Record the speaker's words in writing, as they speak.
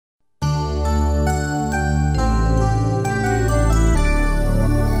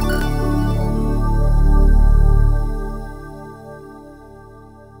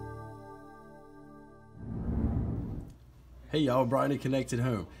Hey y'all, Brian at Connected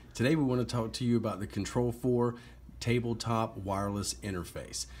Home. Today we want to talk to you about the Control4 tabletop wireless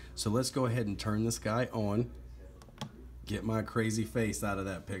interface. So let's go ahead and turn this guy on. Get my crazy face out of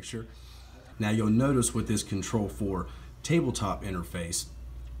that picture. Now you'll notice with this Control4 tabletop interface,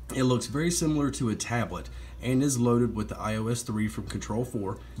 it looks very similar to a tablet and is loaded with the iOS 3 from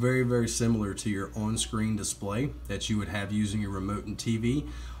Control4. Very similar to your on-screen display that you would have using your remote and TV.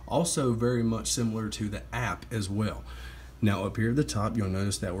 Also very much similar to the app as well. Now up here at the top, you'll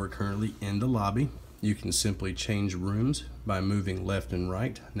notice that we're currently in the lobby. You can simply change rooms by moving left and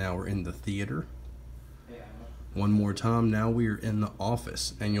right. Now we're in the theater. One more time, now we are in the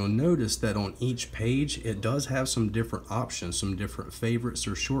office. And you'll notice that on each page, it does have some different options, some different favorites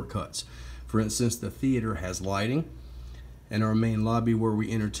or shortcuts. For instance, the theater has lighting. In our main lobby where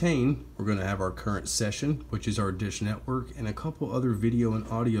we entertain, we're going to have our current session, which is our dish network, and a couple other video and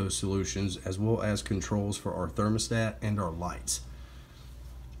audio solutions, as well as controls for our thermostat and our lights.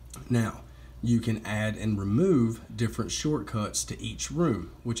 Now, you can add and remove different shortcuts to each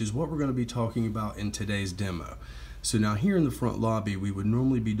room, which is what we're going to be talking about in today's demo. So now here in the front lobby, we would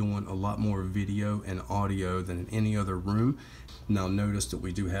normally be doing a lot more video and audio than in any other room. Now notice that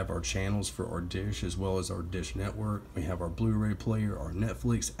we do have our channels for our dish as well as our dish network. We have our Blu-ray player, our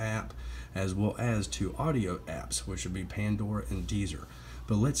Netflix app, as well as two audio apps, which would be Pandora and Deezer.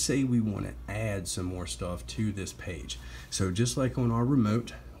 But let's say we want to add some more stuff to this page. So just like on our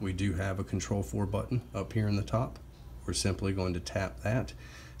remote, we do have a Control4 button up here in the top. We're simply going to tap that.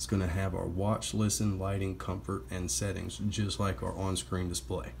 It's going to have our watch, listen, lighting, comfort, and settings, just like our on-screen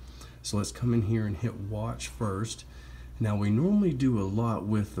display. So let's come in here and hit watch first. Now we normally do a lot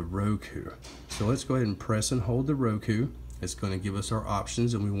with the Roku. So let's go ahead and press and hold the Roku. It's going to give us our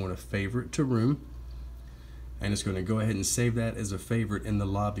options, and we want to favorite to room. And it's going to go ahead and save that as a favorite in the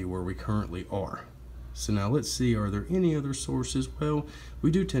lobby where we currently are. So now let's see, are there any other sources? Well,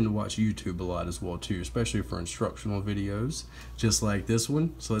 we do tend to watch YouTube a lot as well too, especially for instructional videos, just like this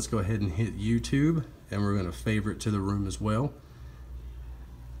one. So let's go ahead and hit YouTube, and we're going to favorite to the room as well.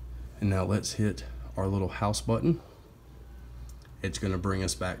 And now let's hit our little house button. It's going to bring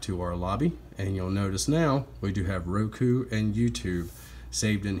us back to our lobby, and you'll notice now we do have Roku and YouTube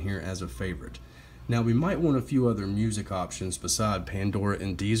saved in here as a favorite. Now we might want a few other music options beside Pandora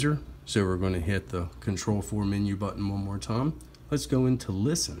and Deezer, so we're going to hit the Control4 menu button one more time. Let's go into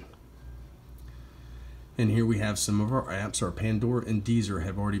listen. And here we have some of our apps. Our Pandora and Deezer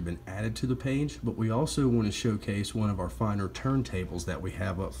have already been added to the page, but we also want to showcase one of our finer turntables that we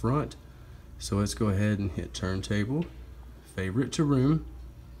have up front. So let's go ahead and hit turntable, favorite to room.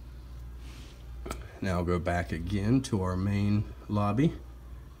 Now go back again to our main lobby.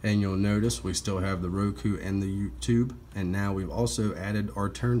 And you'll notice we still have the Roku and the YouTube, and now we've also added our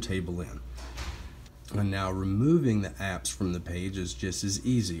turntable in. And now removing the apps from the page is just as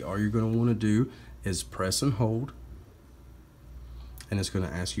easy. All you're going to want to do is press and hold, and it's going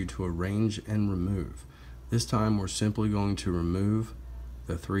to ask you to arrange and remove. This time we're simply going to remove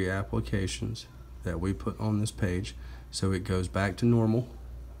the 3 applications that we put on this page so it goes back to normal.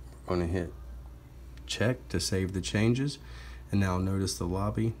 We're going to hit check to save the changes. And now notice the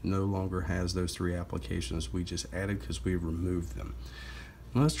lobby no longer has those 3 applications we just added because we removed them.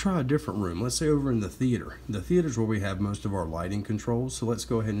 Now let's try a different room. Let's say over in the theater. The theater is where we have most of our lighting controls. So let's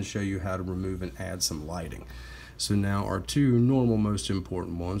go ahead and show you how to remove and add some lighting. So now our 2 normal most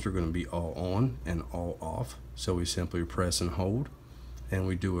important ones are going to be all on and all off. So we simply press and hold, and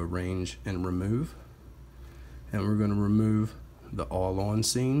we do arrange and remove. And we're going to remove the all on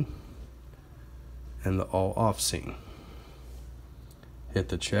scene and the all off scene. Hit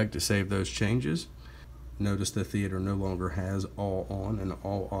the check to save those changes. Notice the theater no longer has all on and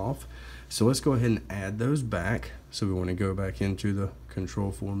all off. So let's go ahead and add those back. So we want to go back into the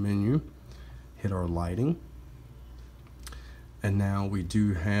Control4 menu, hit our lighting. And now we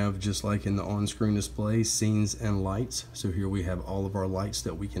do have, just like in the on-screen display, scenes and lights. So here we have all of our lights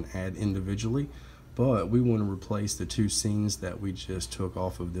that we can add individually, but we want to replace the 2 scenes that we just took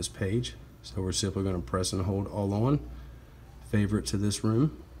off of this page. So we're simply going to press and hold all on, favorite to this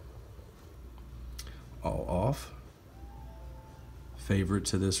room, all off, favorite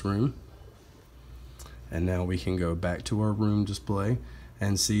to this room. And now we can go back to our room display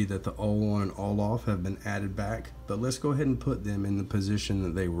and see that the all on and all off have been added back, but let's go ahead and put them in the position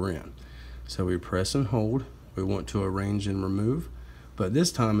that they were in. So we press and hold, we want to arrange and remove, but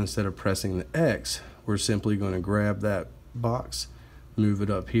this time instead of pressing the X, we're simply going to grab that box, move it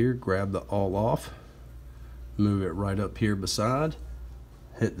up here, grab the all off, move it right up here beside,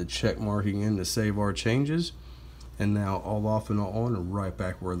 hit the check marking in to save our changes, and now all off and all on are right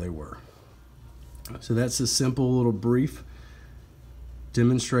back where they were. So that's a simple little brief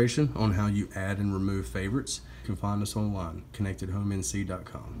demonstration on how you add and remove favorites. You can find us online,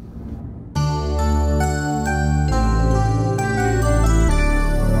 connectedhomenc.com.